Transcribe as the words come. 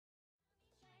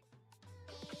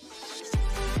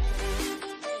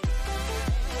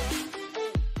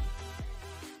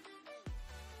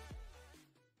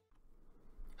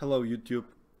Hello YouTube.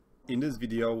 In this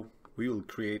video we will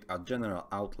create a general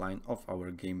outline of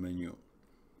our game menu.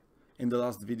 In the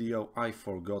last video I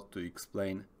forgot to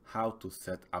explain how to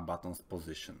set a button's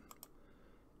position.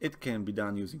 It can be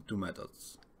done using two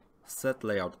methods: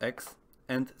 setLayoutX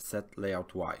and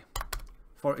setLayoutY.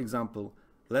 For example,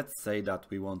 let's say that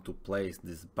we want to place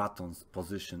this button's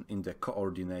position in the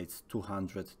coordinates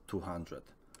 200, 200.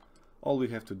 All we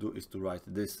have to do is to write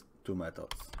these two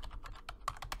methods.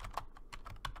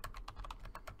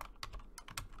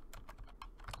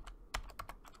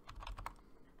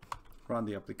 Run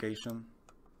the application.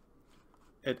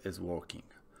 It is working.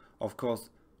 Of course,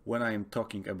 when I am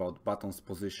talking about button's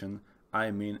position,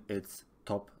 I mean its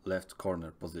top left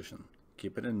corner position.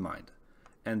 Keep it in mind.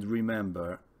 And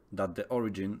remember that the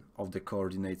origin of the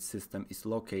coordinate system is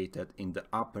located in the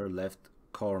upper left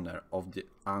corner of the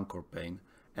anchor pane,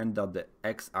 and that the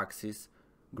x-axis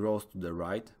grows to the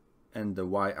right and the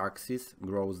y-axis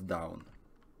grows down.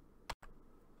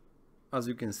 As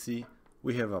you can see,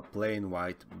 we have a plain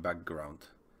white background.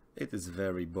 It is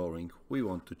very boring. We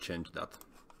want to change that.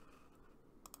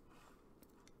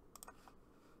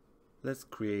 Let's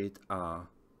create a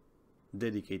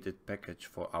dedicated package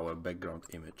for our background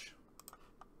image.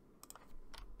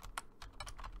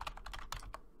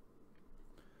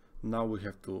 Now we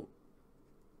have to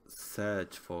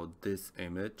search for this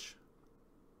image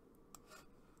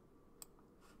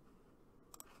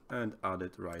and add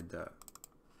it right there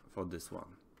for this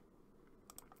one.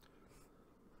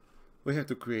 We have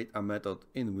to create a method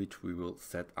in which we will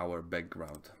set our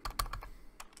background.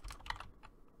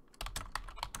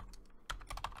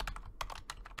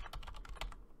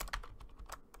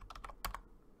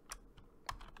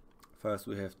 First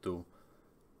we have to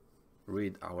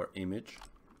read our image.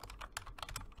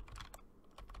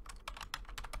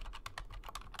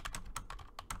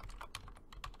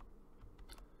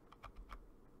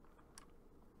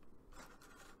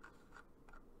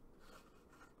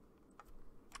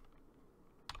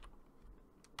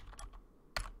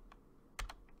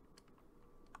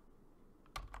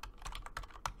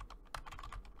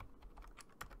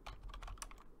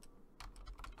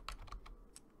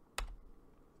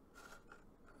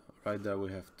 Right there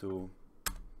we have to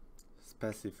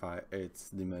specify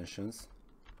its dimensions.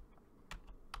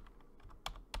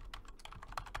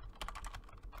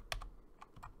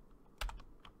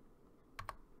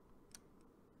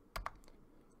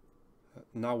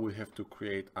 Now we have to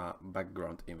create a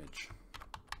background image.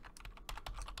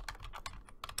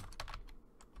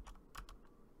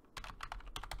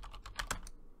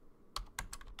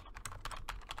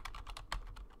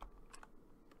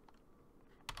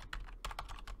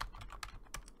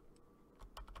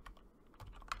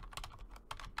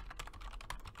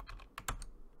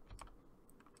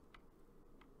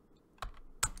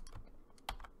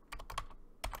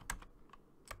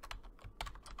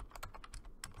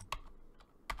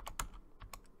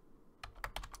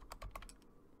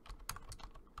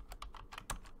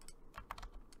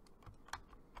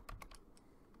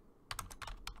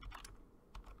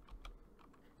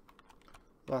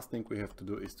 Last thing we have to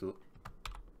do is to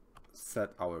set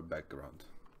our background.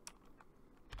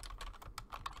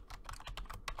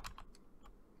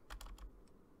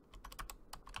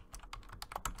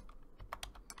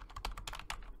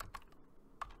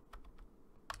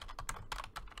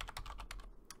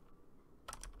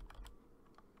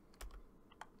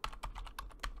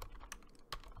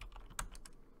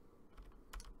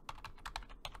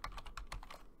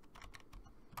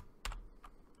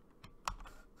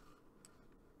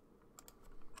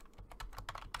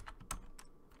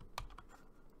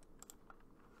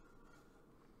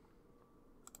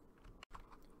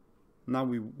 Now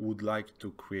we would like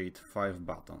to create 5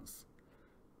 buttons: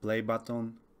 play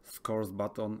button, scores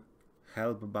button,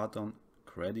 help button,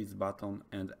 credits button,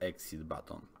 and exit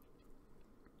button.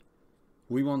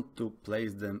 We want to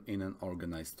place them in an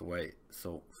organized way.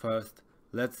 So first,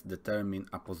 let's determine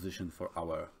a position for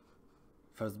our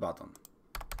first button.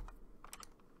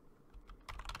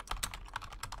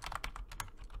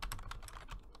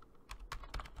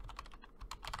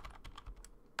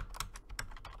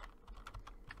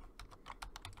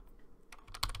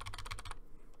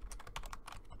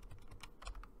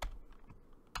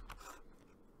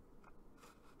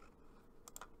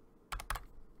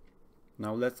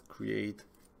 Now let's create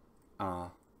a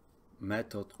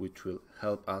method which will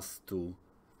help us to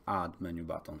add menu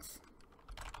buttons.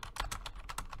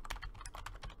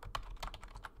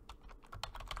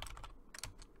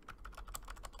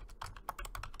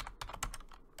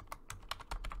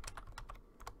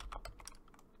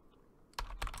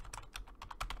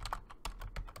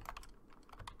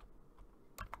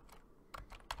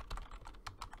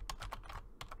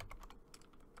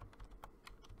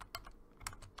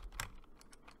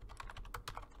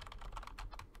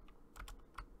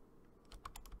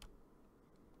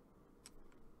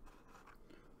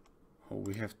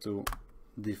 we have to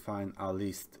define a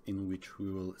list in which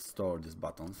we will store these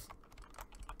buttons.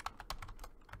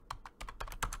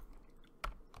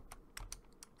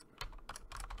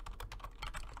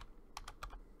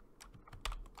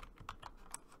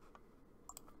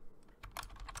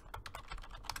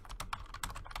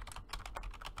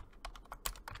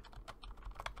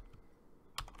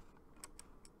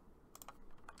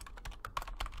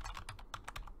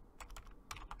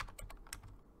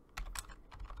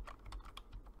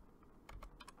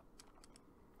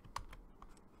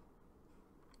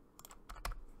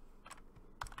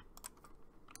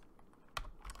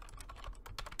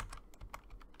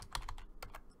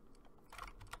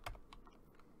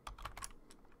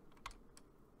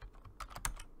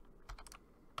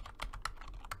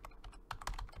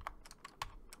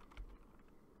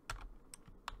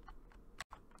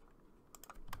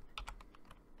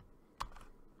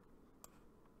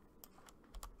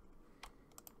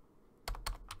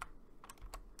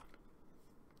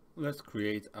 Let's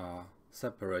create a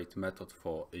separate method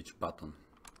for each button.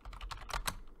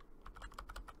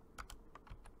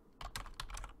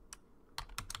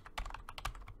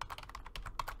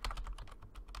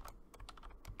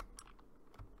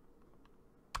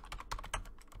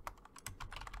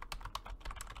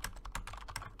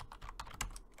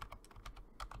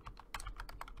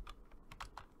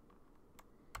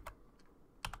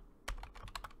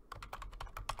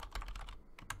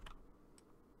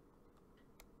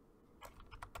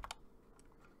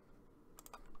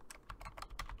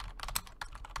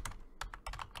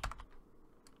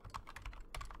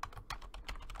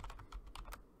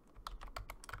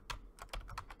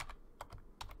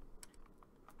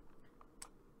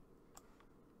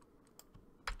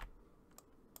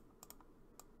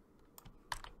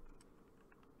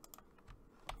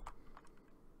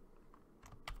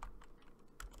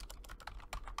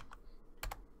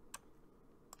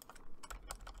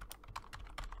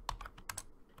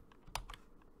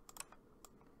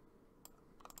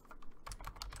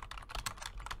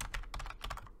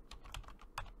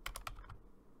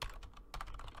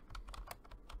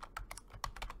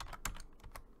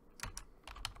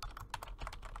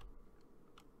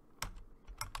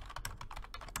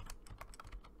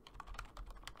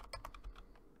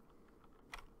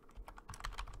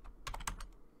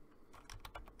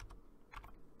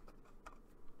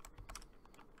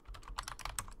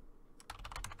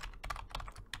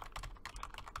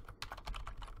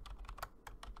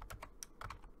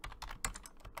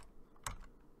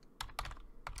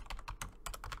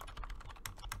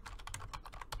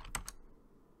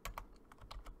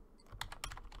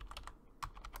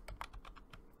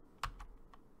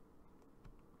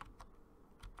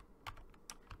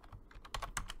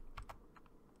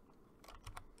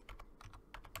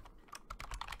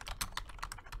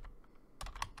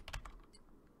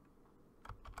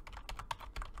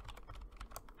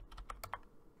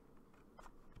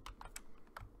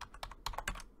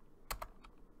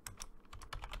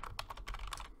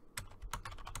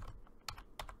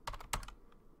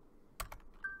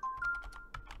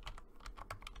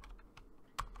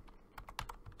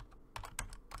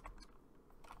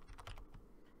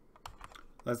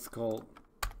 Let's call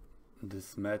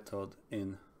this method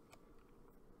in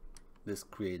this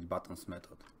create buttons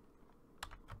method.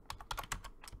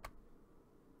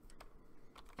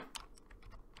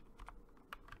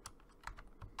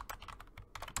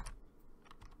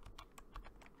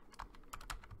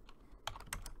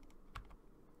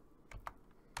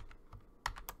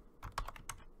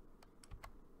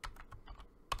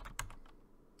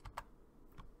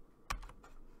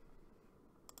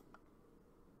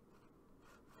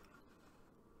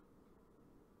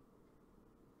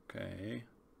 Okay.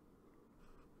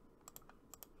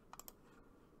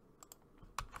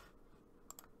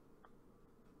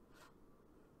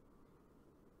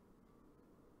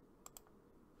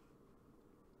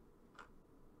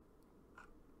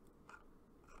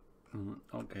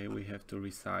 Okay, we have to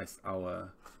resize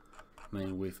our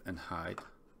main width and height,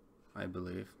 I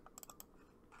believe.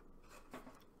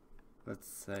 Let's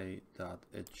say that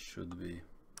it should be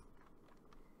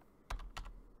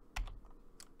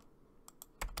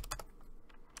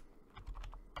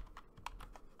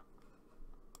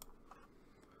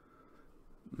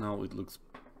now it looks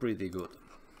pretty good.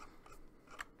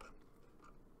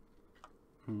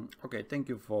 Okay, thank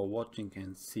you for watching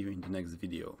and see you in the next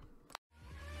video.